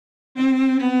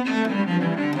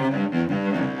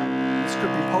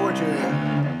poetry.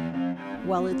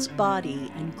 While its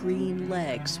body and green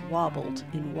legs wobbled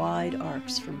in wide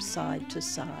arcs from side to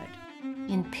side.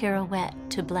 In pirouette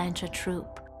to blanch a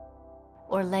troop,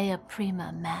 or lay a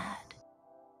prima mad.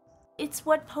 It's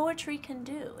what poetry can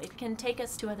do. It can take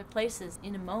us to other places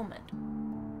in a moment.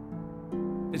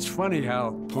 It's funny how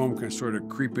a poem can sort of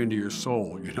creep into your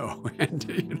soul, and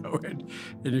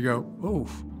you go, oh,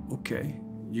 okay.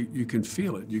 You can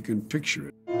feel it, you can picture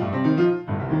it.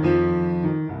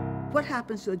 What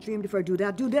happens to a dream if I do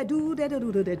that, do that, do that,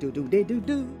 do that, do that,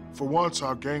 do. For once,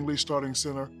 our gangly starting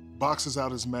center boxes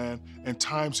out his man and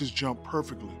times his jump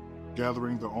perfectly,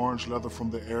 gathering the orange leather from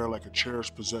the air like a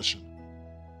cherished possession.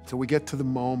 So we get to the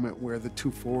moment where the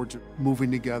two forwards are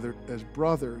moving together as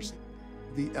brothers.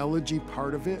 The elegy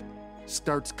part of it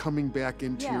starts coming back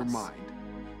into your mind.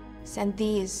 Send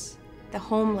these, the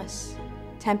homeless,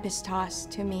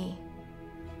 tempest-tossed to me.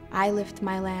 I lift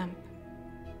my lamp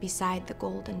beside the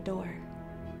golden door.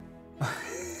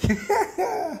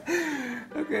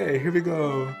 Okay, here we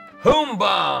go. Home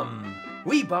bomb!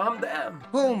 We bomb them.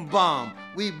 Home bomb!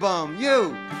 We bomb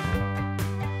you!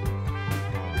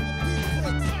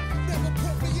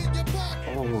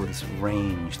 Oh, this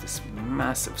range, this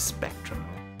massive spectrum.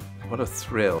 What a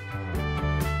thrill.